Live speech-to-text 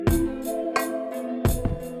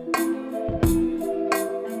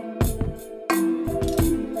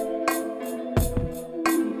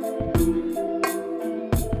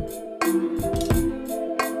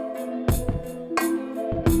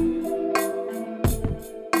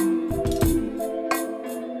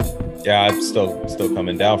Yeah, I'm still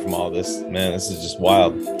coming down from all this. Man, this is just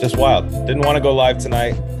wild. Just wild. Didn't want to go live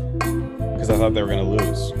tonight because I thought they were gonna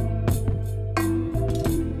lose.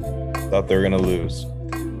 Thought they were gonna lose.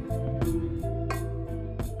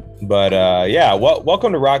 But yeah,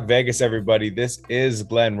 welcome to Rock Vegas, everybody. This is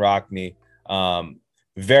Glenn Rockney.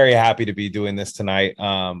 Very happy to be doing this tonight.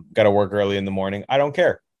 Got to work early in the morning. I don't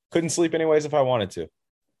care. Couldn't sleep anyways if I wanted to.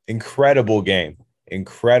 Incredible game.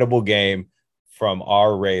 Incredible game from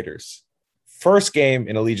our Raiders. First game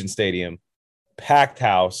in Allegiant Stadium, packed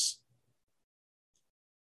house,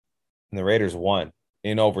 and the Raiders won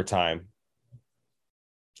in overtime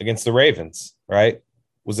against the Ravens, right?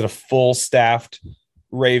 Was it a full staffed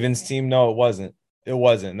Ravens team? No, it wasn't. It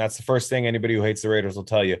wasn't. And that's the first thing anybody who hates the Raiders will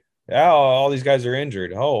tell you. Oh, all these guys are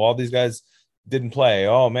injured. Oh, all these guys didn't play.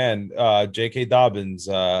 Oh, man, J.K. Dobbins,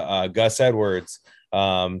 Gus Edwards,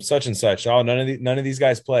 such and such. Oh, none of these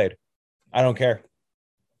guys played. I don't care.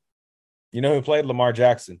 You know who played? Lamar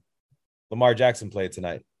Jackson. Lamar Jackson played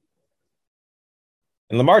tonight.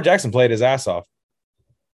 And Lamar Jackson played his ass off.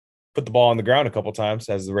 Put the ball on the ground a couple times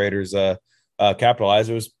as the Raiders capitalized.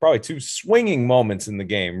 It was probably two swinging moments in the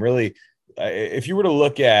game. Really, if you were to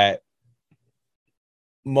look at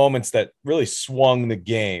moments that really swung the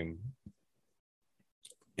game,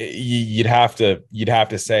 you'd have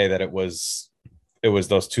to say that it was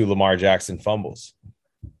those two Lamar Jackson fumbles.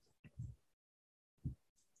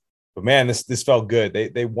 But man, this felt good.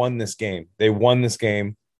 They won this game. They won this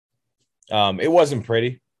game. It wasn't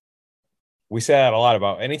pretty. We say that a lot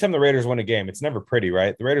about anytime the Raiders win a game, it's never pretty,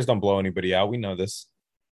 right? The Raiders don't blow anybody out. We know this.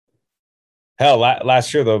 Hell,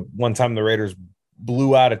 last year, the one time the Raiders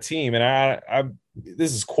blew out a team, and I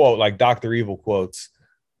this is quote like Dr. Evil quotes.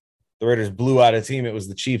 The Raiders blew out a team. It was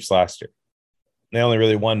the Chiefs last year. They only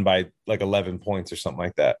really won by like 11 points or something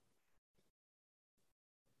like that.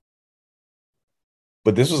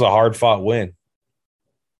 But this was a hard-fought win.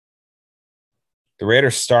 The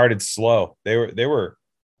Raiders started slow. They were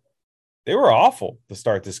awful to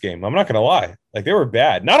start this game. I'm not going to lie. Like, they were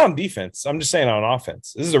bad. Not on defense. I'm just saying on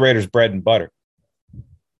offense. This is the Raiders' bread and butter.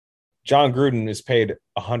 John Gruden is paid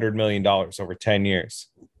 $100 million over 10 years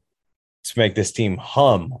to make this team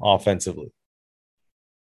hum offensively.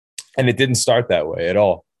 And it didn't start that way at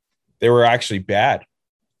all. They were actually bad.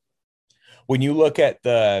 When you look at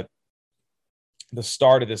the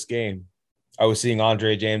start of this game, I was seeing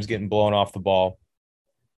Andre James getting blown off the ball.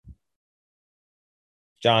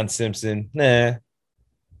 John Simpson,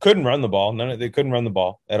 couldn't run the ball. They couldn't run the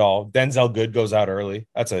ball at all. Denzel Good goes out early.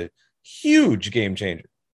 That's a huge game changer.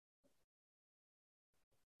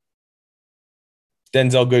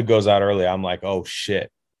 Denzel Good goes out early. I'm like, oh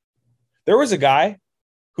shit. There was a guy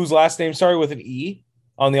whose last name started with an E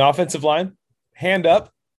on the offensive line. Hand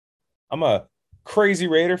up. I'm a crazy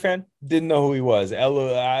Raider fan. Didn't know who he was. I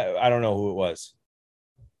don't know who it was.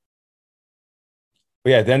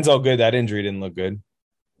 But yeah, Denzel Good, that injury didn't look good.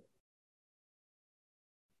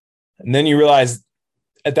 And then you realize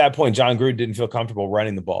at that point, John Gruden didn't feel comfortable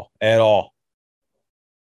running the ball at all.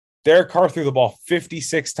 Derek Carr threw the ball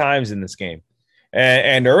 56 times in this game.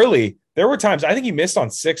 And early, there were times, I think he missed on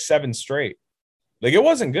 6, 7 straight. Like, it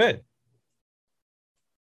wasn't good.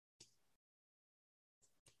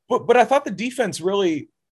 But I thought the defense really,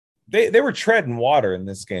 they were treading water in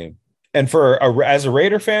this game. And as a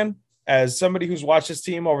Raider fan, as somebody who's watched this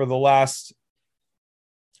team over the last,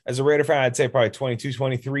 as a Raider fan, I'd say probably 22,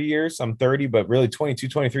 23 years. I'm 30, but really 22,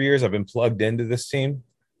 23 years I've been plugged into this team.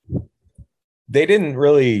 They didn't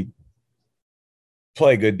really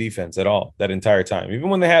play good defense at all that entire time. Even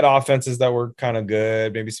when they had offenses that were kind of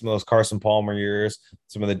good, maybe some of those Carson Palmer years,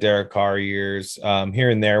 some of the Derek Carr years, here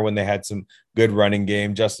and there when they had some good running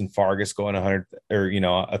game, Justin Fargas going 100 or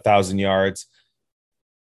 1,000 yards.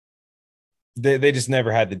 They just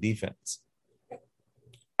never had the defense.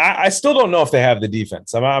 I still don't know if they have the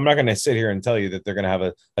defense. I'm not going to sit here and tell you that they're going to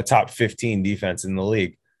have a top 15 defense in the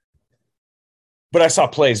league. But I saw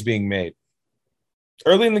plays being made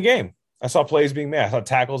early in the game. I saw plays being made. I saw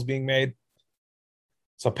tackles being made. I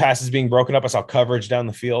saw passes being broken up. I saw coverage down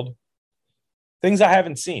the field. Things I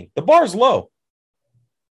haven't seen. The bar's low.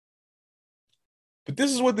 But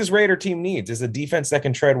this is what this Raider team needs, is a defense that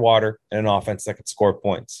can tread water and an offense that can score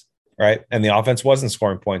points, right? And the offense wasn't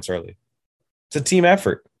scoring points early. It's a team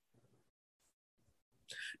effort.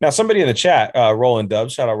 Now, somebody in the chat, Roland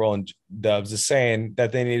Dubs, shout out Roland Dubs, is saying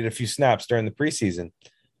that they needed a few snaps during the preseason.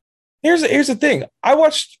 Here's the thing. I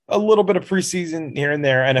watched a little bit of preseason here and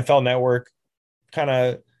there, NFL Network, kind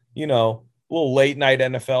of, a little late night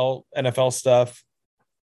NFL stuff.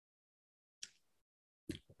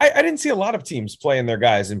 I didn't see a lot of teams playing their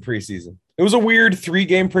guys in preseason. It was a weird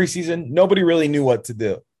 3-game preseason. Nobody really knew what to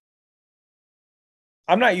do.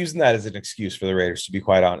 I'm not using that as an excuse for the Raiders, to be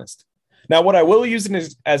quite honest. Now, what I will use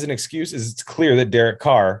as an excuse is it's clear that Derek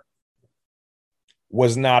Carr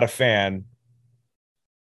was not a fan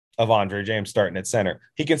of Andre James starting at center.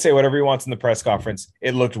 He can say whatever he wants in the press conference.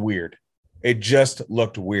 It looked weird. It just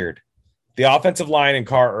looked weird. The offensive line in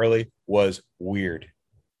Carr early was weird.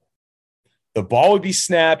 The ball would be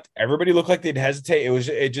snapped. Everybody looked like they'd hesitate.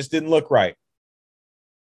 It just didn't look right.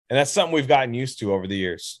 And that's something we've gotten used to over the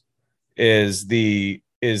years. Is the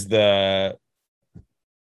the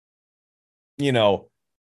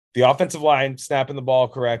offensive line snapping the ball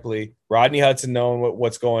correctly, Rodney Hudson knowing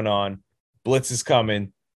what's going on, blitz is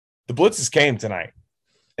coming. The blitzes came tonight,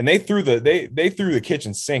 and they threw the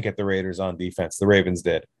kitchen sink at the Raiders on defense. The Ravens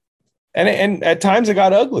did, and at times it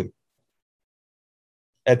got ugly.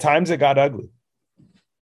 So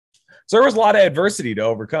there was a lot of adversity to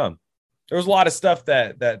overcome. There was a lot of stuff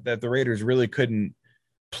that the Raiders really couldn't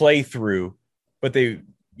play through, but they,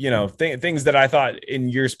 things that I thought in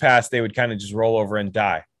years past they would kind of just roll over and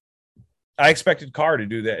die. I expected Carr to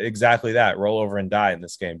do exactly that, roll over and die in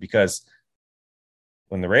this game, because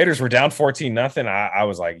when the Raiders were down 14-0, I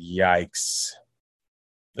was like, yikes,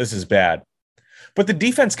 this is bad. But the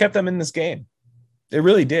defense kept them in this game. It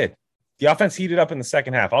really did. The offense heated up in the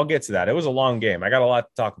second half. I'll get to that. It was a long game. I got a lot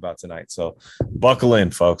to talk about tonight, so buckle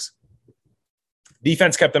in, folks.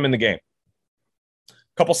 Defense kept them in the game.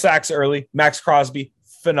 Couple sacks early. Max Crosby,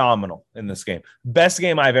 phenomenal in this game. Best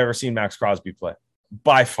game I've ever seen Max Crosby play,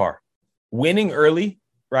 by far. Winning early,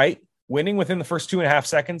 right? Winning within the first 2.5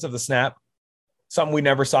 seconds of the snap. Something we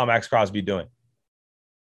never saw Max Crosby doing.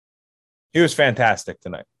 He was fantastic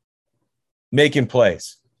tonight. Making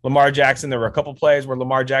plays. Lamar Jackson, there were a couple plays where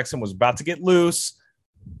Lamar Jackson was about to get loose.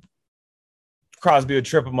 Crosby would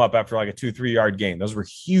trip him up after like a 2-3 yard gain. Those were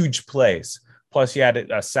huge plays. Plus, he had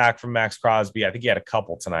a sack from Max Crosby. I think he had a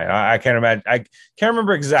couple tonight. I can't imagine. I can't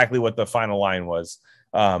remember exactly what the final line was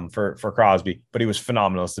for Crosby, but he was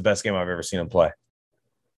phenomenal. It's the best game I've ever seen him play.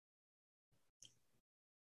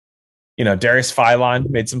 Darius Philon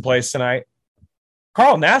made some plays tonight.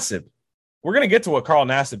 Carl Nassib. We're going to get to what Carl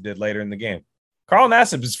Nassib did later in the game. Carl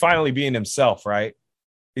Nassib is finally being himself, right?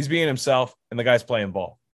 He's being himself, and the guy's playing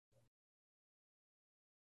ball.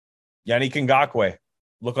 Yannick Ngakoue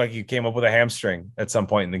looked like he came up with a hamstring at some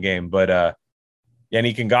point in the game, but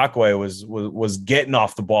Yannick Ngakoue was getting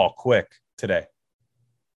off the ball quick today.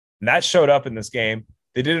 And that showed up in this game.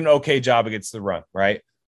 They did an okay job against the run, right?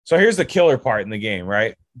 So here's the killer part in the game,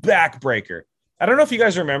 right? Backbreaker. I don't know if you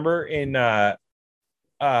guys remember in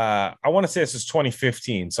I want to say this is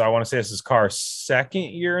 2015. So I want to say this is Carr's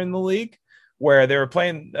second year in the league, where they were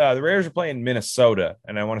playing, the Raiders were playing Minnesota.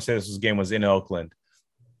 And I want to say this game was in Oakland.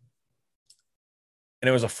 And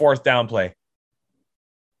it was a 4th down play.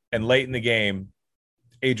 And late in the game,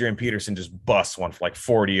 Adrian Peterson just busts one for like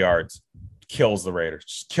 40 yards, kills the Raiders,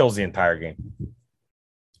 just kills the entire game.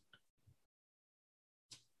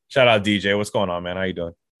 Shout out DJ. What's going on, man? How you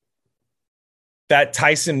doing? That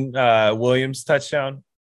Tyson Williams touchdown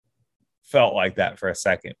felt like that for a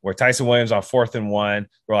second, where Tyson Williams on 4th and 1,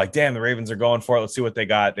 we're like, damn, the Ravens are going for it. Let's see what they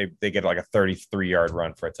got. They get like a 33-yard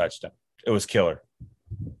run for a touchdown. It was killer.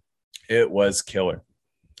 It was killer.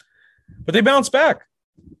 But they bounced back.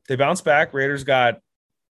 Raiders got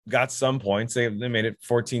some points. They made it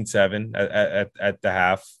 14-7 at the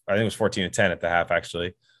half. I think it was 14-10 at the half,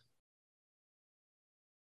 actually.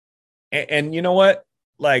 And you know what?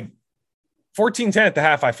 Like 14-10 at the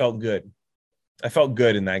half, I felt good. I felt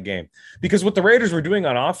good in that game, because what the Raiders were doing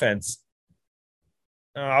on offense,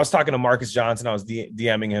 I was talking to Marcus Johnson. I was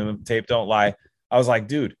DMing him, tape, don't lie. I was like,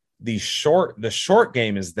 dude, the short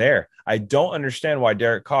game is there. I don't understand why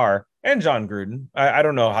Derek Carr and John Gruden, I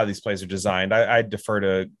don't know how these plays are designed. I defer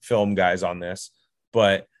to film guys on this,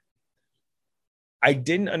 but I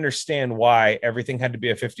didn't understand why everything had to be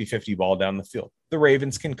a 50-50 ball down the field. The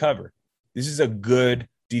Ravens can cover. This is a good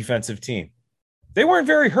defensive team. They weren't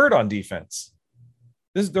very hurt on defense.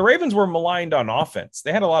 The Ravens were maligned on offense.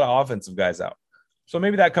 They had a lot of offensive guys out. So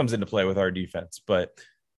maybe that comes into play with our defense. But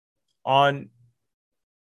on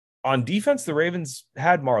defense, the Ravens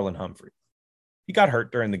had Marlon Humphrey. He got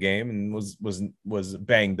hurt during the game and was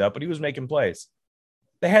banged up, but he was making plays.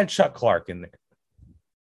 They had Chuck Clark in there.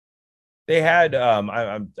 They had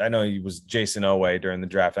I know he was Jason Oweh during the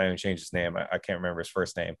draft. I didn't change his name. I can't remember his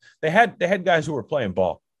first name. They had guys who were playing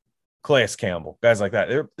ball. Calais Campbell, guys like that.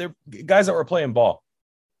 They're guys that were playing ball.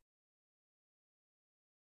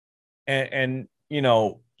 And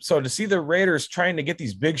so to see the Raiders trying to get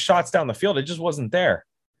these big shots down the field, it just wasn't there.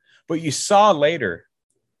 But you saw later,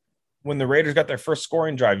 when the Raiders got their first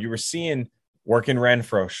scoring drive, you were seeing working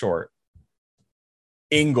Renfro short.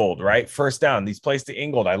 Ingold, right? First down, these plays to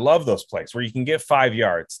Ingold. I love those plays where you can get 5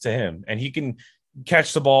 yards to him and he can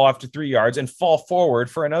catch the ball after 3 yards and fall forward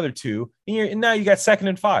for another 2. And now you got 2nd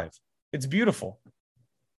and 5. It's beautiful.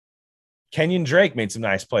 Kenyon Drake made some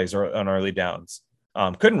nice plays on early downs.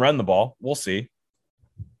 Couldn't run the ball. We'll see.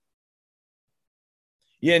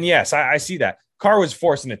 Yeah, and yes, I see that. Carr was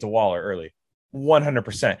forcing it to Waller early,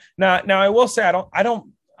 100%. Now I will say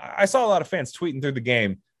I saw a lot of fans tweeting through the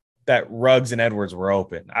game that Ruggs and Edwards were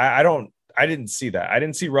open. I didn't see that. I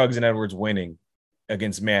didn't see Ruggs and Edwards winning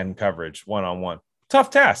against man coverage one-on-one.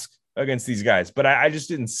 Tough task against these guys, but I just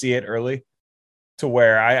didn't see it early to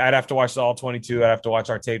where I'd have to watch the all 22. I'd have to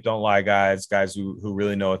watch our tape don't lie guys who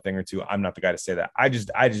really know a thing or two. I'm not the guy to say that. I just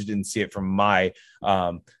didn't see it from my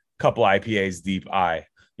couple IPAs deep eye,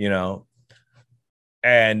 you know.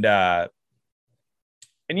 And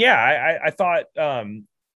yeah, I thought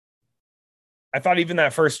even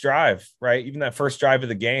that first drive, right? Even that first drive of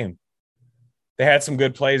the game, they had some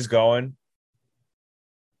good plays going.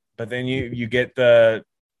 But then you get the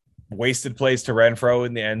wasted plays to Renfrow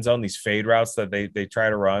in the end zone, these fade routes that they try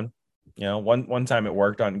to run. You know, one time it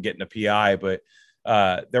worked on getting a PI, but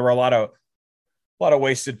there were a lot of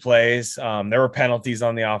wasted plays. There were penalties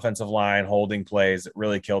on the offensive line, holding plays that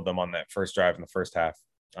really killed them on that first drive in the first half.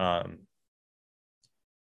 But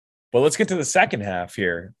let's get to the second half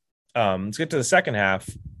here. Let's get to the second half.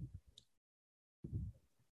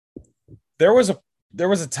 There was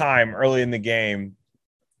a time early in the game,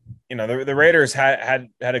 you know, the Raiders had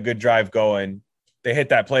a good drive going. They hit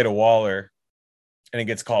that play to Waller, and it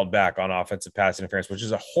gets called back on offensive pass interference, which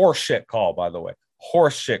is a horseshit call, by the way.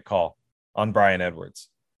 Horseshit call on Bryan Edwards.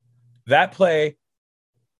 That play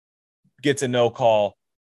gets a no call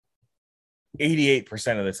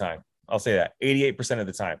 88% of the time. I'll say that, 88% of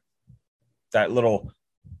the time. That little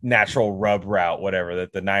natural rub route, whatever,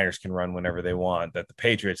 that the Niners can run whenever they want, that the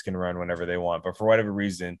Patriots can run whenever they want. But for whatever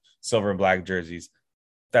reason, silver and black jerseys,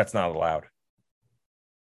 that's not allowed.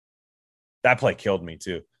 That play killed me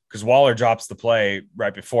too, because Waller drops the play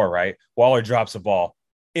right before, right? Waller drops a ball.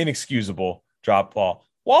 Inexcusable drop ball.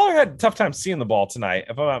 Waller had a tough time seeing the ball tonight,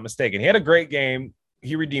 if I'm not mistaken. He had a great game.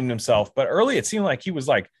 He redeemed himself. But early, it seemed like he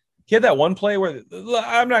had that one play where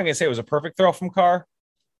I'm not going to say it was a perfect throw from Carr,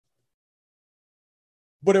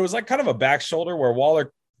 but it was like kind of a back shoulder where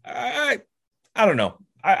Waller, I don't know.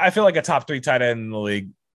 I feel like a top 3 tight end in the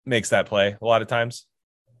league makes that play a lot of times.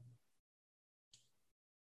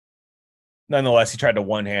 Nonetheless, he tried to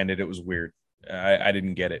one-hand it. It was weird. I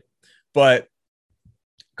didn't get it. But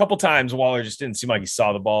a couple times, Waller just didn't seem like he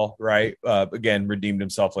saw the ball, right? Again, redeemed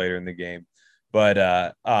himself later in the game. But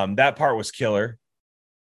that part was killer.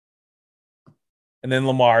 And then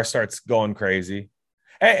Lamar starts going crazy.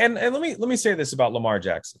 And let me say this about Lamar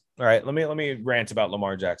Jackson. All right, let me rant about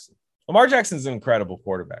Lamar Jackson. Lamar Jackson's an incredible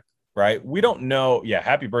quarterback, right? We don't know. Yeah,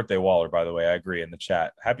 happy birthday, Waller, by the way. I agree in the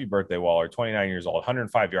chat. Happy birthday, Waller. 29 years old,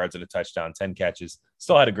 105 yards and a touchdown, 10 catches.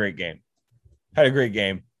 Still had a great game.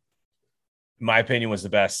 In my opinion, was the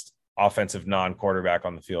best offensive non-quarterback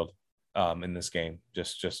on the field in this game.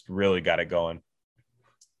 Just really got it going.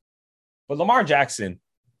 But Lamar Jackson,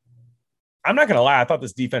 I'm not going to lie. I thought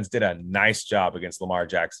this defense did a nice job against Lamar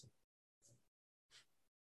Jackson.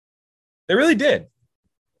 They really did.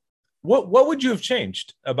 What would you have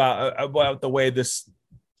changed about the way this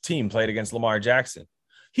team played against Lamar Jackson?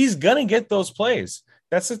 He's going to get those plays.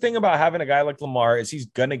 That's the thing about having a guy like Lamar is he's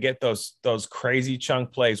going to get those crazy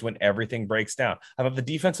chunk plays when everything breaks down. I thought the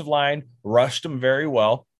defensive line rushed him very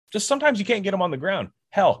well. Just sometimes you can't get him on the ground.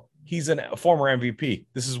 Hell, he's a former MVP.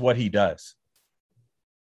 This is what he does.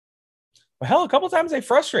 But hell, a couple times they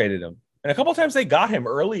frustrated him. And a couple times they got him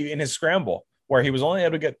early in his scramble where he was only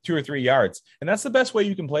able to get 2 or 3 yards. And that's the best way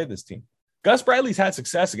you can play this team. Gus Bradley's had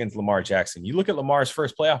success against Lamar Jackson. You look at Lamar's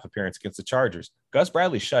first playoff appearance against the Chargers. Gus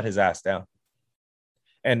Bradley shut his ass down.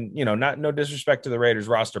 And, you know, no disrespect to the Raiders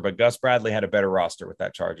roster, but Gus Bradley had a better roster with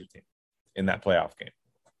that Charger team in that playoff game.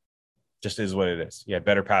 Just is what it is. He had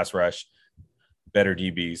better pass rush, better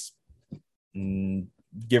DBs,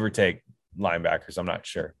 give or take linebackers. I'm not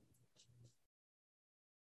sure.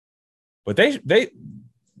 But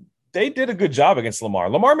they did a good job against Lamar.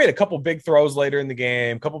 Lamar made a couple big throws later in the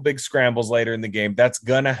game, a couple big scrambles later in the game. That's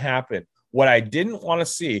going to happen. What I didn't want to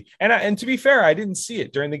see, and to be fair, I didn't see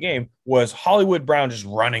it during the game, was Hollywood Brown just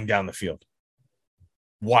running down the field.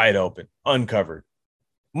 Wide open, uncovered.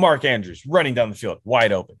 Mark Andrews running down the field,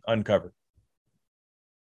 wide open, uncovered.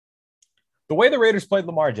 The way the Raiders played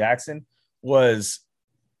Lamar Jackson was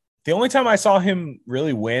the only time I saw him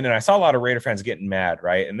really win, and I saw a lot of Raider fans getting mad,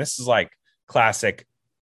 right? And this is like classic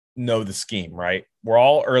know the scheme, right? We're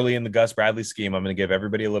all early in the Gus Bradley scheme. I'm going to give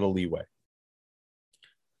everybody a little leeway.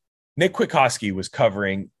 Nick Kwiatkowski was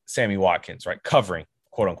covering Sammy Watkins, right? Covering,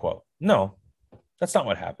 quote unquote. No, that's not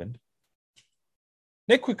what happened.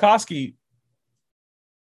 Nick Kwiatkowski,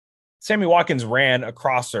 Sammy Watkins ran a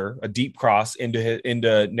crosser, a deep cross into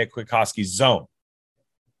Nick Kwiatkowski's zone.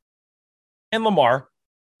 And Lamar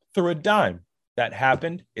threw a dime. That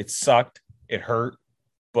happened. It sucked. It hurt.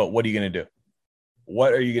 But what are you going to do?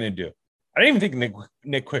 What are you going to do? I didn't even think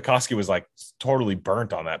Nick Kwiatkowski was like totally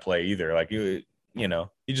burnt on that play either. Like, he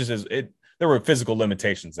just is it. There were physical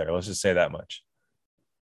limitations there. Let's just say that much.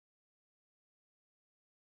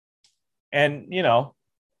 And,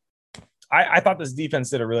 I thought this defense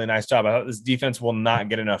did a really nice job. I thought this defense will not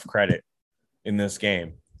get enough credit in this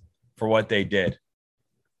game for what they did.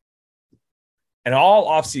 And all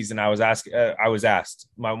offseason, I was asked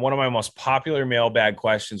one of my most popular mailbag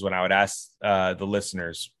questions when I would ask the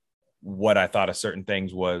listeners what I thought of certain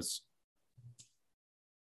things was,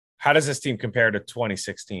 how does this team compare to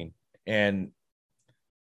 2016? And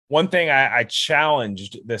one thing I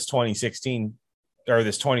challenged this 2016 or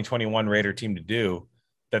this 2021 Raider team to do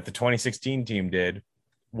that the 2016 team did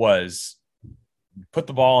was put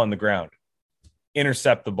the ball on the ground,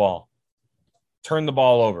 intercept the ball, turn the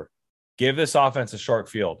ball over, give this offense a short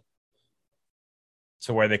field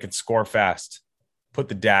to where they could score fast, put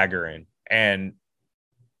the dagger in. And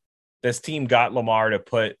this team got Lamar to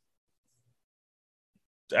put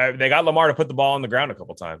the ball on the ground a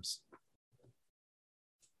couple times.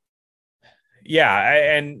 Yeah,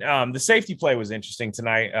 and the safety play was interesting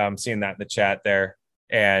tonight. Seeing that in the chat there.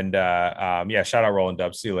 And shout out Rolling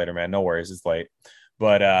Dub. See you later, man. No worries, it's late.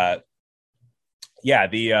 But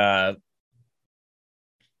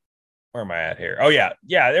where am I at here? Oh yeah.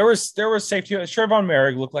 There was safety. Trevon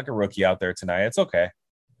Merrick looked like a rookie out there tonight. It's okay.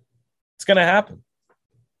 It's gonna happen.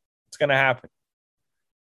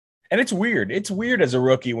 And it's weird. It's weird as a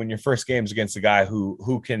rookie when your first game's against a guy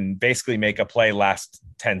who can basically make a play last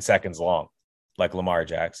 10 seconds long, like Lamar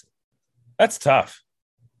Jackson. That's tough.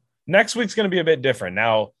 Next week's going to be a bit different.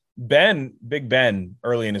 Now, Big Ben,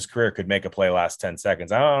 early in his career, could make a play last 10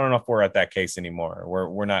 seconds. I don't know if we're at that case anymore.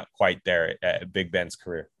 We're not quite there at Big Ben's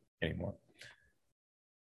career anymore.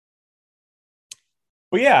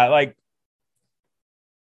 But yeah, like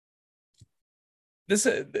this,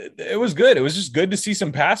 it was good. It was just good to see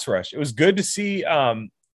some pass rush. It was good to see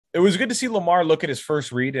Lamar look at his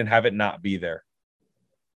first read and have it not be there.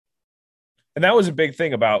 And that was a big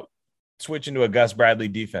thing about switching to a Gus Bradley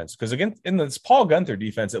defense, because again, in this Paul Guenther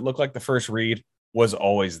defense, it looked like the first read was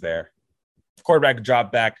always there. Quarterback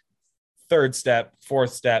drop back, third step,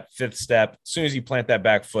 fourth step, fifth step. As soon as you plant that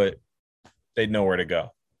back foot, they'd know where to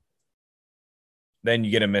go. Then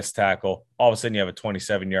you get a missed tackle. All of a sudden, you have a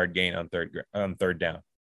 27-yard gain on third down.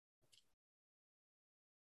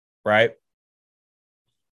 Right?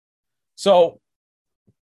 So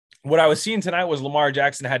what I was seeing tonight was Lamar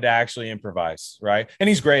Jackson had to actually improvise, right? And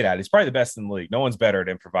he's great at it. He's probably the best in the league. No one's better at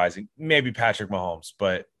improvising. Maybe Patrick Mahomes,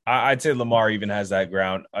 but I'd say Lamar even has that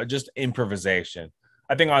ground, just improvisation.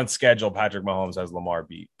 I think on schedule, Patrick Mahomes has Lamar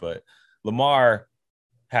beat, but Lamar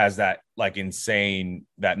has that like insane,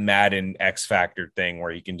 that Madden X Factor thing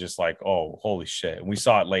where he can just like, oh, holy shit. And we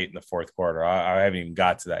saw it late in the fourth quarter. I haven't even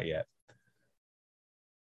got to that yet.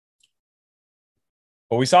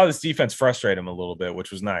 But we saw this defense frustrate him a little bit,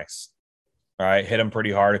 which was nice. All right, hit him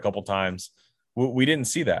pretty hard a couple times. We didn't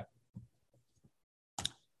see that.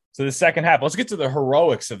 So the second half, let's get to the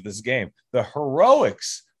heroics of this game. The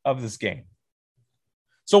heroics of this game.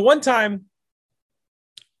 So one time,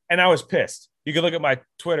 and I was pissed. You can look at my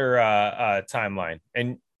Twitter timeline,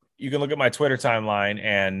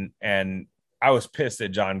 and and I was pissed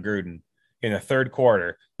at John Gruden in the third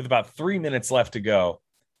quarter with about 3 minutes left to go.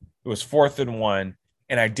 It was 4th and 1.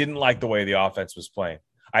 And I didn't like the way the offense was playing.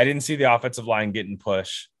 I didn't see the offensive line getting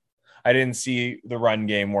push. I didn't see the run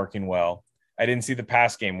game working well. I didn't see the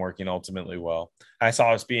pass game working ultimately well. I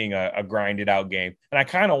saw us being a grinded out game. And I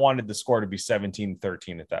kind of wanted the score to be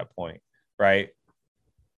 17-13 at that point, right?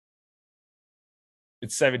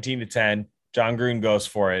 It's 17-10. John Gruden goes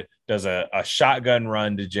for it, does a shotgun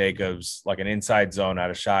run to Jacobs, like an inside zone out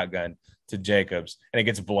of shotgun to Jacobs, and it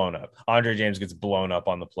gets blown up. Andre James gets blown up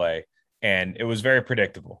on the play. And it was very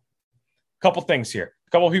predictable. A couple things here.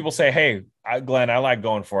 A couple of people say, hey, Glenn, I like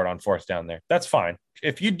going for it on 4th down there. That's fine.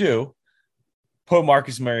 If you do, put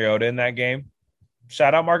Marcus Mariota in that game.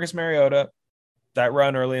 Shout out Marcus Mariota. That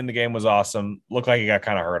run early in the game was awesome. Looked like he got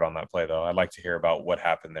kind of hurt on that play, though. I'd like to hear about what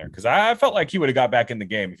happened there, because I felt like he would have got back in the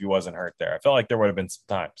game if he wasn't hurt there. I felt like there would have been some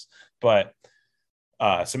times. But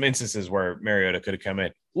some instances where Mariota could have come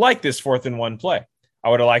in, like this 4th and 1 play. I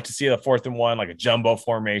would have liked to see a 4th and 1, like a jumbo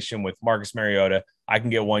formation with Marcus Mariota. I can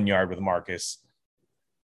get 1 yard with Marcus.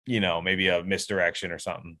 maybe a misdirection or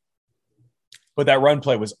something. But that run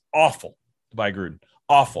play was awful by Gruden.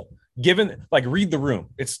 Awful. Given, like, read the room.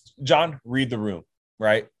 It's John, read the room,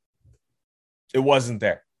 right? It wasn't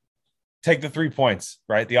there. Take the 3 points,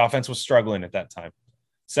 right? The offense was struggling at that time.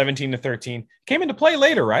 17-13 came into play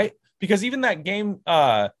later, right? Because even that game,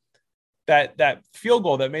 that field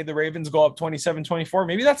goal that made the Ravens go up 27-24,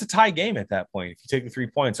 maybe that's a tie game at that point if you take the 3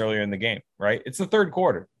 points earlier in the game, right? It's the third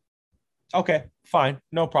quarter. Okay, fine,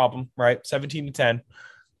 no problem, right? 17-10.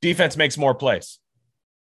 Defense makes more plays.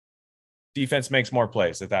 Defense makes more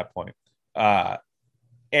plays at that point.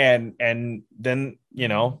 And then,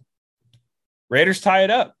 Raiders tie it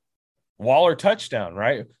up. Waller touchdown,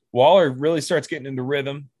 right? Waller really starts getting into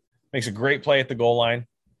rhythm, makes a great play at the goal line,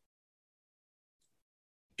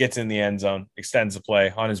 gets in the end zone, extends the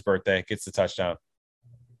play on his birthday, gets the touchdown.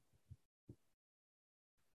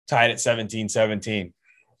 Tied at 17-17.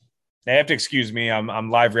 They have to excuse me. I'm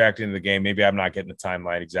live reacting to the game. Maybe I'm not getting the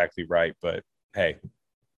timeline exactly right, but hey,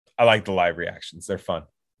 I like the live reactions. They're fun.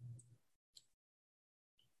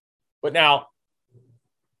 But now,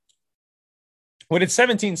 when it's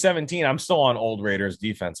 17-17, I'm still on old Raiders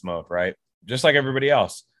defense mode, right? Just like everybody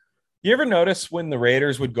else. You ever notice when the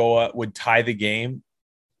Raiders would go up, would tie the game,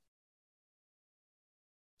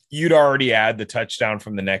 you'd already add the touchdown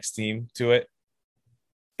from the next team to it?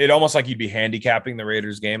 It almost like you'd be handicapping the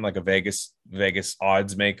Raiders game like a Vegas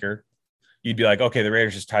odds maker. You'd be like, okay, the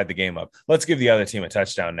Raiders just tied the game up. Let's give the other team a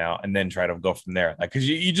touchdown now and then try to go from there. Like, because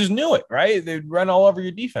you just knew it, right? They'd run all over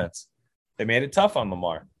your defense. They made it tough on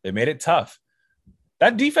Lamar. They made it tough.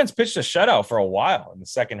 That defense pitched a shutout for a while in the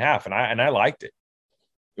second half, and I liked it.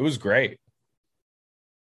 It was great.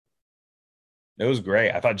 It was great.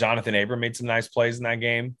 I thought Jonathan Abram made some nice plays in that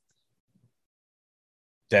game.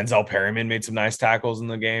 Denzel Perryman made some nice tackles in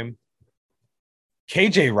the game.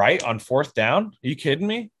 KJ Wright on fourth down? Are you kidding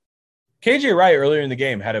me? KJ Wright earlier in the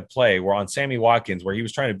game had a play where on Sammy Watkins where he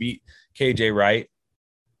was trying to beat KJ Wright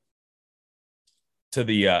to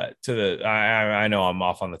the I know I'm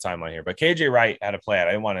off on the timeline here, but KJ Wright had a play. I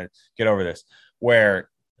didn't want to get over this where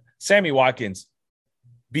Sammy Watkins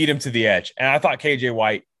beat him to the edge, and I thought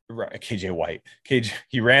KJ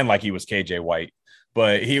he ran like he was KJ White,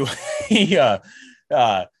 but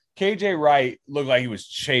KJ Wright looked like he was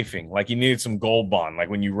chafing, like he needed some Gold Bond, like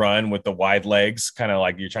when you run with the wide legs, kind of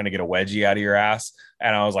like you're trying to get a wedgie out of your ass.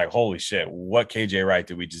 And I was like, holy shit, what KJ Wright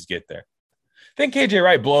did we just get there? Then KJ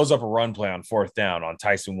Wright blows up a run play on fourth down on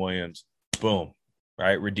Tyson Williams. Boom,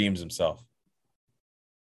 right? Redeems himself.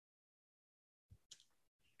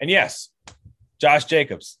 And yes, Josh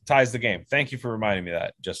Jacobs ties the game. Thank you for reminding me of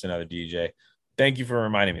that. Just another DJ. Thank you for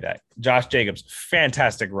reminding me that. Josh Jacobs,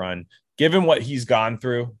 fantastic run. Given what he's gone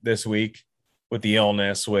through this week with the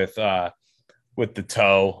illness, with the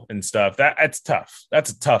toe and stuff, that's tough. That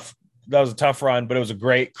was a tough run, but it was a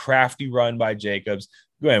great crafty run by Jacobs.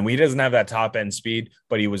 Again, he doesn't have that top end speed,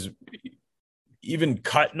 but he was even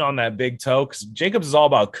cutting on that big toe because Jacobs is all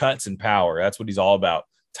about cuts and power. That's what he's all about.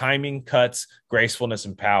 Timing, cuts, gracefulness,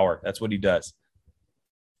 and power. That's what he does.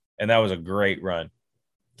 And that was a great run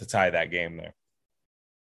to tie that game there.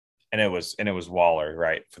 And it was Waller,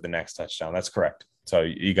 right, for the next touchdown. That's correct. So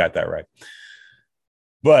you got that right.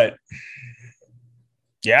 But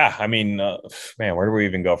yeah, I mean, man, where do we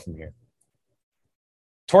even go from here?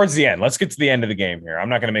 Towards the end, let's get to the end of the game here. I'm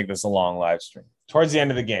not going to make this a long live stream. Towards the end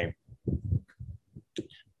of the game,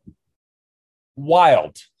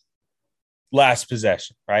 wild last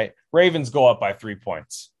possession, right? Ravens go up by 3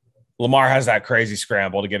 points. Lamar has that crazy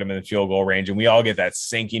scramble to get him in the field goal range, and we all get that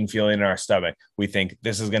sinking feeling in our stomach. We think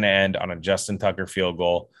this is going to end on a Justin Tucker field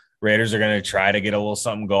goal. Raiders are going to try to get a little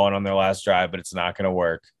something going on their last drive, but it's not going to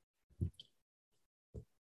work.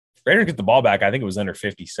 Raiders get the ball back. I think it was under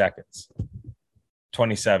 50 seconds.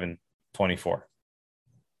 27-24.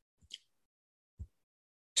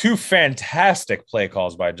 Two fantastic play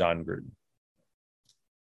calls by John Gruden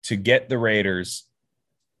to get the Raiders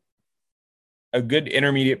a good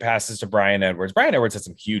intermediate passes to Bryan Edwards. Bryan Edwards had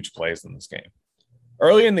some huge plays in this game.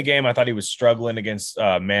 Early in the game, I thought he was struggling against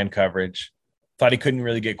man coverage. Thought he couldn't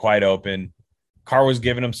really get quite open. Carr was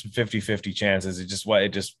giving him some 50-50 chances. It just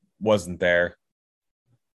wasn't there.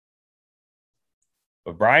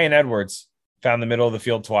 But Bryan Edwards found the middle of the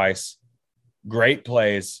field twice. Great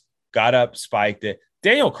plays. Got up, spiked it.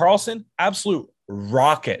 Daniel Carlson, absolute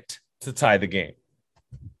rocket to tie the game.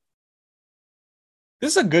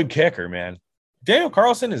 This is a good kicker, man. Daniel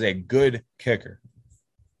Carlson is a good kicker.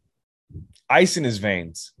 Ice in his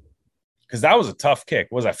veins. Because that was a tough kick.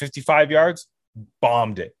 What was that, 55 yards?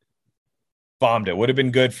 Bombed it. Would have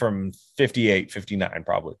been good from 58, 59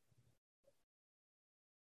 probably.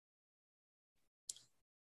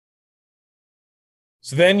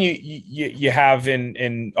 So then you have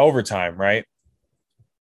in overtime, right?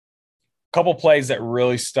 A couple plays that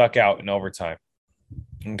really stuck out in overtime.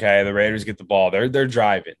 Okay, the Raiders get the ball. They're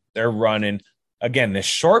driving. They're running. Again, this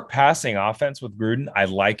short passing offense with Gruden, I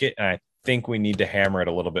like it, and I think we need to hammer it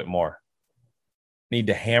a little bit more. Need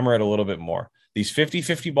to hammer it a little bit more. These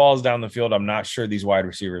 50-50 balls down the field, I'm not sure these wide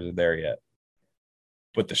receivers are there yet.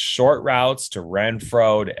 But the short routes to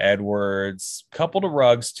Renfro, to Edwards, couple to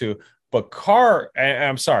Ruggs too. But Carr, and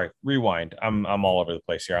I'm sorry, rewind. I'm all over the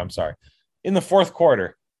place here. I'm sorry. In the fourth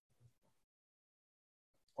quarter,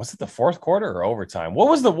 was it the fourth quarter or overtime? What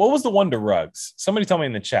was the one to Ruggs? Somebody tell me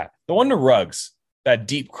in the chat. The one to Ruggs, that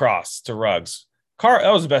deep cross to Ruggs. Carr,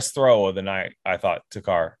 that was the best throw of the night, I thought, to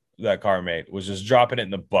Carr, that Carr made, was just dropping it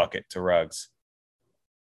in the bucket to Ruggs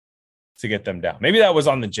to get them down. Maybe that was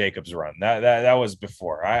on the Jacobs run. That was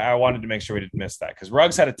before. I wanted to make sure we didn't miss that because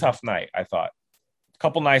Ruggs had a tough night, I thought. A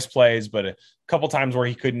couple nice plays, but a couple times where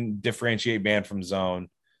he couldn't differentiate man from zone.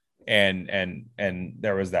 And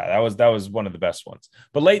there was that. That was one of the best ones.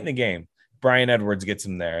 But late in the game, Bryan Edwards gets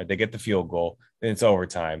him there. They get the field goal, and it's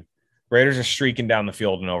overtime. Raiders are streaking down the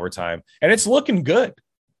field in overtime, and it's looking good.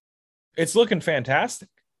 It's looking fantastic.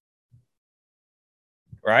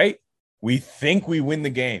 Right? We think we win the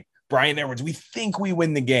game. Bryan Edwards, we think we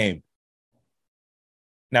win the game.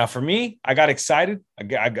 Now, for me, I got excited. I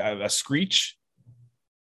got a screech.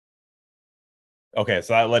 Okay,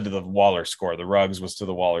 so that led to the Waller score. The Ruggs was to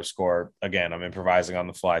the Waller score. Again, I'm improvising on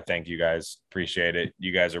the fly. Thank you guys. Appreciate it.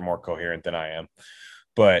 You guys are more coherent than I am.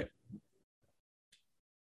 But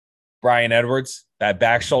Bryan Edwards, that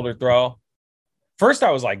back shoulder throw. First,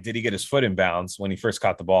 I was like, did he get his foot in bounds when he first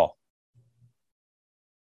caught the ball?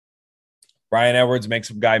 Bryan Edwards makes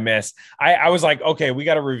a guy miss. I was like, okay, we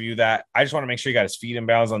got to review that. I just want to make sure he got his feet in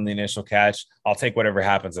bounds on the initial catch. I'll take whatever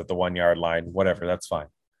happens at the 1 yard line. Whatever, that's fine.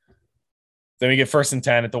 Then we get 1st and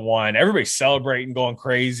 10 at the 1. Everybody's celebrating, going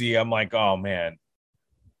crazy. I'm like, oh, man.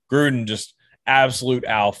 Gruden, just absolute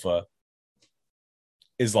alpha,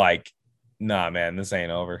 is like, nah, man, this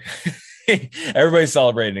ain't over. Everybody's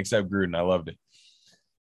celebrating except Gruden. I loved it.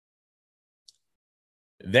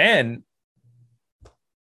 Then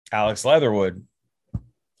Alex Leatherwood.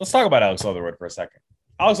 Let's talk about Alex Leatherwood for a second.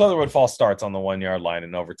 Alex Leatherwood false starts on the 1 yard line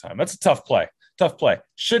in overtime. That's a tough play. Tough play.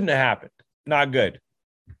 Shouldn't have happened. Not good.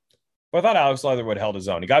 But I thought Alex Leatherwood held his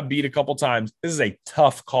own. He got beat a couple times. This is a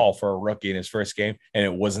tough call for a rookie in his first game, and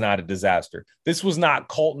it was not a disaster. This was not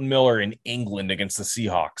Colton Miller in England against the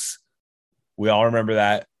Seahawks. We all remember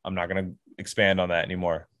that. I'm not going to expand on that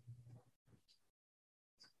anymore.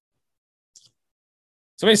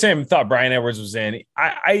 Somebody saying thought Bryan Edwards was in.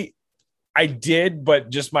 I did, but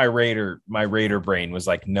just my Raider brain was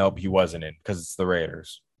like, nope, he wasn't in because it's the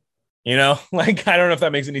Raiders. You know, like, I don't know if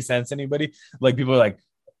that makes any sense to anybody. Like, people are like,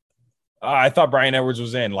 I thought Bryan Edwards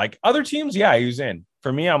was in. Like other teams, yeah, he was in.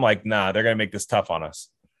 For me, I'm like, nah, they're gonna make this tough on us.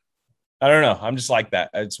 I don't know. I'm just like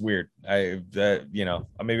that. It's weird.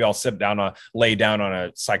 Maybe I'll lay down on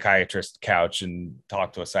a psychiatrist couch and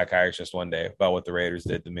talk to a psychiatrist one day about what the Raiders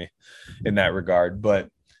did to me in that regard. But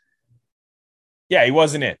yeah, he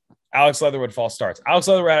wasn't in. Alex Leatherwood false starts. Alex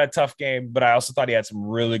Leatherwood had a tough game, but I also thought he had some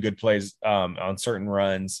really good plays on certain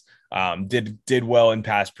runs. Did well in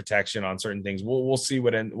pass protection on certain things. We'll see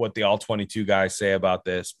what the all 22 guys say about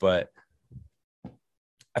this, but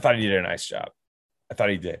I thought he did a nice job. I thought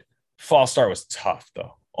he did. False start was tough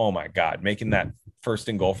though. Oh my God, making that 1st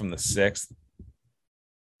and goal from the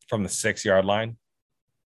 6 yard line.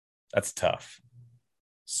 That's tough.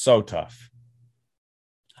 So tough.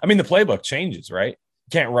 I mean, the playbook changes, right?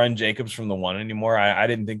 Can't run Jacobs from the 1 anymore. I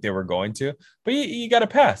didn't think they were going to, but you got to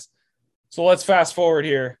pass. So let's fast forward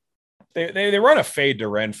here. They run a fade to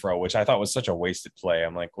Renfro, which I thought was such a wasted play.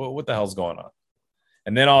 I'm like, what the hell's going on?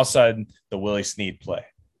 And then all of a sudden, the Willie Snead play.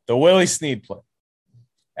 The Willie Snead play.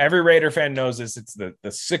 Every Raider fan knows this. It's the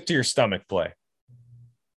sick to your stomach play.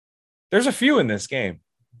 There's a few in this game,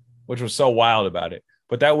 which was so wild about it.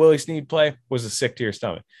 But that Willie Snead play was a sick to your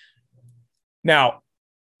stomach. Now,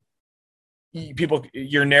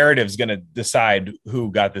 your narrative's going to decide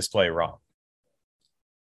who got this play wrong.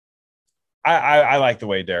 I like the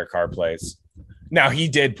way Derek Carr plays. Now, he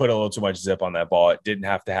did put a little too much zip on that ball. It didn't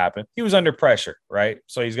have to happen. He was under pressure, right?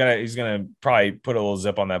 So he's gonna probably put a little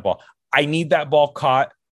zip on that ball. I need that ball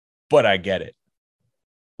caught, but I get it.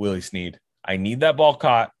 Willie Snead. I need that ball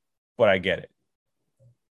caught, but I get it.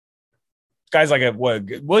 Guys like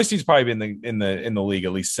Willie Snead's probably been in the league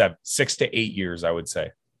at least 6 to 8 years, I would say.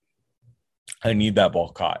 I need that ball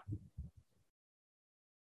caught.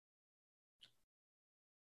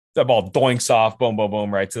 That ball doinks off, boom, boom,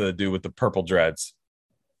 boom, right to the dude with the purple dreads.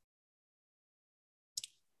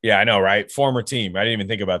 Yeah, I know, right? Former team. I didn't even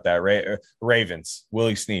think about that. Ravens,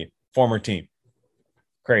 Willie Snead, former team.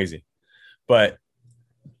 Crazy. But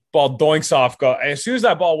ball doinks off. Go. As soon as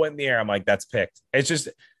that ball went in the air, I'm like, that's picked. It's just,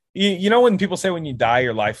 you know, when people say when you die,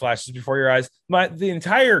 your life flashes before your eyes. The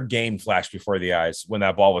entire game flashed before the eyes when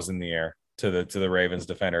that ball was in the air to the Ravens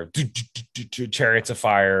defender. Chariots of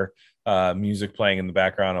fire, music playing in the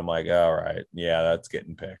background. I'm like, all right, yeah, that's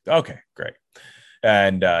getting picked. Okay, great.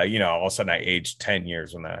 And you know, all of a sudden I aged 10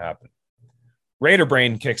 years when that happened. Raider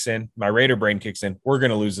brain kicks in. My Raider brain kicks in. We're going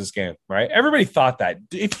to lose this game, right? Everybody thought that.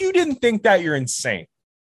 If you didn't think that, you're insane.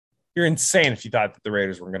 You're insane if you thought that the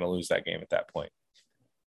Raiders were going to lose that game at that point.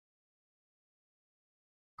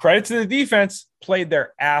 Credit to the defense, played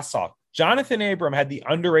their ass off. Jonathan Abram had the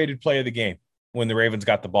underrated play of the game when the Ravens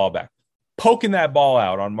got the ball back, poking that ball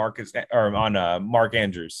out on Mark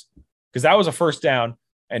Andrews, because that was a first down,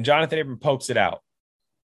 and Jonathan Abram pokes it out.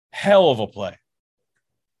 Hell of a play.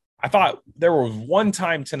 I thought there was one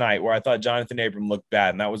time tonight where I thought Jonathan Abram looked bad,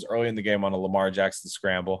 and that was early in the game on a Lamar Jackson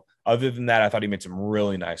scramble. Other than that, I thought he made some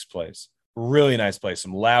really nice plays. Really nice plays.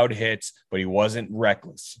 Some loud hits, but he wasn't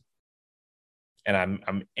reckless. And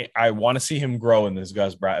I want to see him grow in this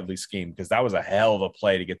Gus Bradley scheme, because that was a hell of a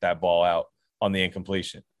play to get that ball out on the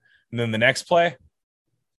incompletion. And then the next play,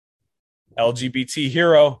 LGBT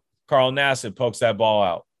hero Carl Nassib pokes that ball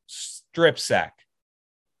out. Strip sack.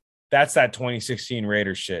 That's that 2016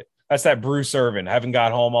 Raiders shit. That's that Bruce Irvin. I haven't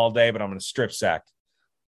got home all day, but I'm going to strip sack.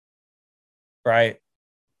 Right?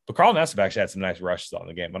 But Carl Nassib actually had some nice rushes on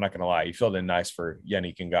the game. I'm not going to lie. He filled in nice for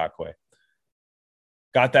Yannick Ngakoue.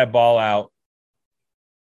 Got that ball out.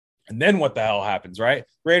 And then what the hell happens, right?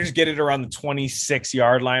 Raiders get it around the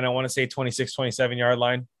 26-yard line. I want to say 26, 27-yard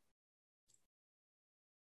line.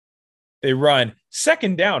 They run.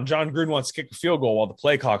 Second down, John Gruden wants to kick a field goal while the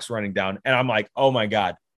play clock's running down. And I'm like, oh, my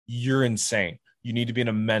God, you're insane. You need to be in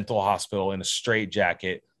a mental hospital in a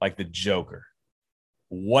straitjacket like the Joker.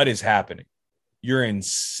 What is happening? You're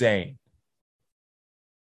insane.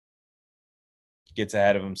 Gets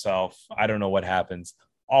ahead of himself. I don't know what happens.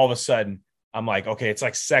 All of a sudden, I'm like, okay, it's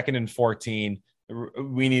like 2nd and 14.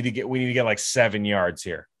 We need to get like 7 yards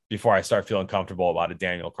here before I start feeling comfortable about a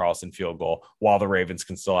Daniel Carlson field goal while the Ravens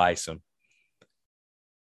can still ice him.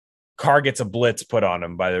 Carr gets a blitz put on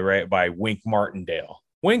him by Wink Martindale.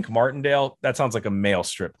 Wink Martindale, that sounds like a male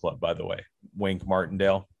strip club, by the way. Wink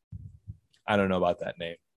Martindale. I don't know about that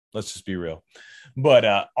name. Let's just be real.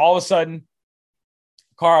 But all of a sudden,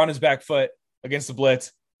 Carr on his back foot against the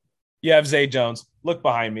blitz. You have Zay Jones. Look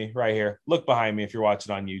behind me right here. Look behind me if you're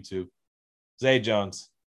watching on YouTube. Zay Jones,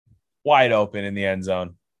 wide open in the end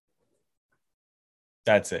zone.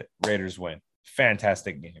 That's it. Raiders win.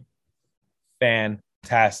 Fantastic game.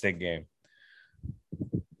 Fantastic game.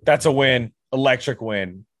 That's a win. Electric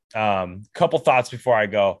win. Couple thoughts before I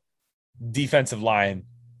go. Defensive line.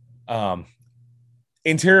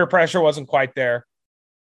 Interior pressure wasn't quite there.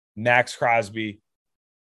 Max Crosby,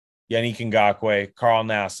 Yannick Ngakoue, Carl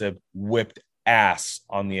Nassib whipped ass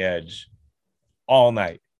on the edge all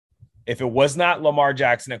night. If it was not Lamar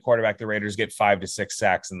Jackson at quarterback, the Raiders get 5 to 6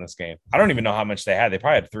 sacks in this game. I don't even know how much they had. They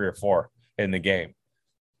probably had 3 or 4 in the game.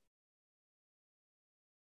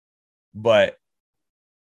 But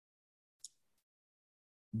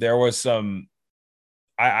there was some,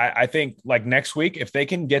 I think like next week, if they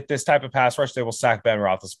can get this type of pass rush, they will sack Ben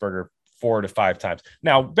Roethlisberger 4 to 5 times.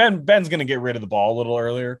 Now, Ben's going to get rid of the ball a little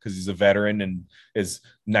earlier because he's a veteran and is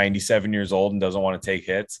 97 years old and doesn't want to take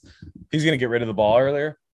hits. He's going to get rid of the ball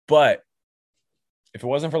earlier. But if it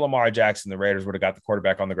wasn't for Lamar Jackson, the Raiders would have got the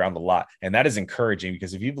quarterback on the ground a lot. And that is encouraging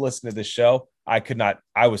because if you've listened to this show, I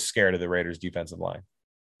was scared of the Raiders defensive line.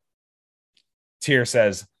 Tier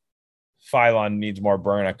says, Phylon needs more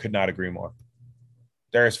burn. I could not agree more.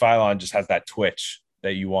 Darius Phylon just has that twitch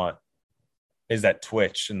that you want. Is that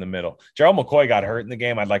twitch in the middle. Gerald McCoy got hurt in the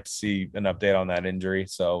game. I'd like to see an update on that injury.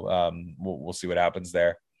 So we'll see what happens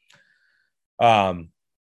there.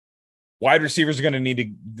 Wide receivers are going to need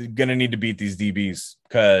to beat these DBs,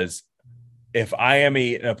 because if I am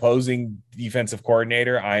an opposing defensive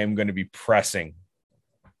coordinator, I am going to be pressing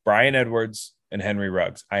Brian Edwards and Henry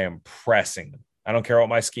Ruggs. I am pressing them. I don't care what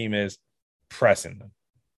my scheme is, pressing them.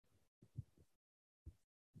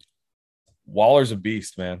 Waller's a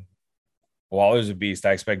beast, man. Waller's a beast.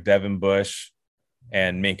 I expect Devin Bush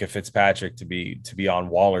and Minkah Fitzpatrick to be on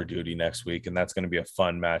Waller duty next week, and that's going to be a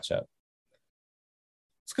fun matchup.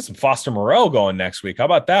 Let's get some Foster Moreau going next week. How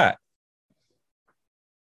about that?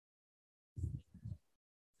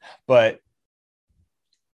 But,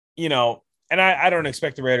 and I don't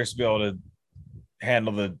expect the Raiders to be able to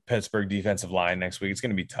handle the Pittsburgh defensive line next week. It's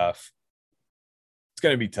going to be tough.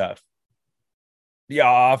 The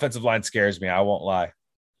offensive line scares me. I won't lie.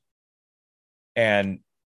 And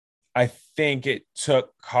I think it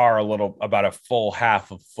took Carr about a full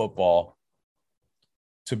half of football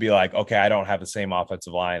to be like, okay, I don't have the same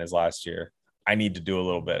offensive line as last year. I need to do a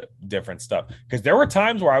little bit different stuff. Because there were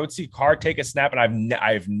times where I would see Carr take a snap, and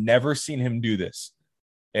I've never seen him do this.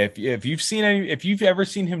 If you've ever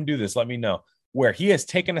seen him do this, let me know, where he has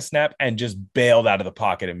taken a snap and just bailed out of the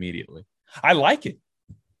pocket immediately. I like it.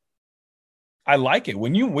 I like it.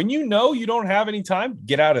 When you know you don't have any time,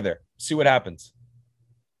 get out of there. See what happens.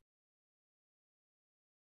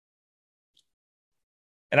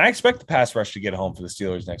 And I expect the pass rush to get home for the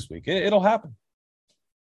Steelers next week. It'll happen.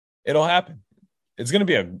 It'll happen. It's gonna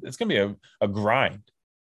be a grind.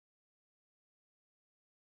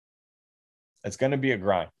 It's gonna be a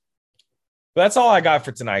grind. But that's all I got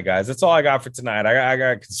for tonight, guys. That's all I got for tonight. I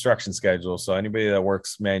got a construction schedule, so anybody that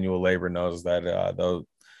works manual labor knows that though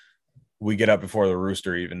we get up before the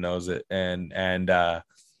rooster even knows it. And yeah,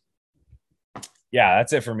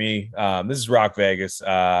 that's it for me. This is Rock Vegas.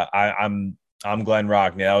 I'm Glenn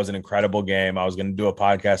Rockney. That was an incredible game. I was going to do a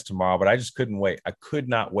podcast tomorrow, but I just couldn't wait. I could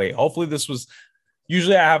not wait. Hopefully this was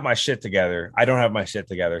usually I have my shit together. I don't have my shit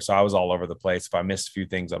together. So I was all over the place. If I missed a few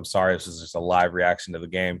things, I'm sorry. This is just a live reaction to the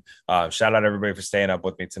game. Shout out everybody for staying up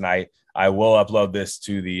with me tonight. I will upload this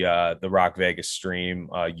to the Rock Vegas stream,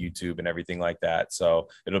 YouTube and everything like that. So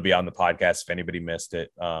it'll be on the podcast if anybody missed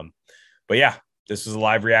it. But yeah, this is a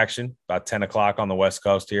live reaction about 10 o'clock on the West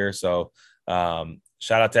Coast here. So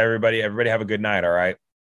shout out to everybody. Everybody have a good night. All right.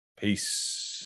 Peace.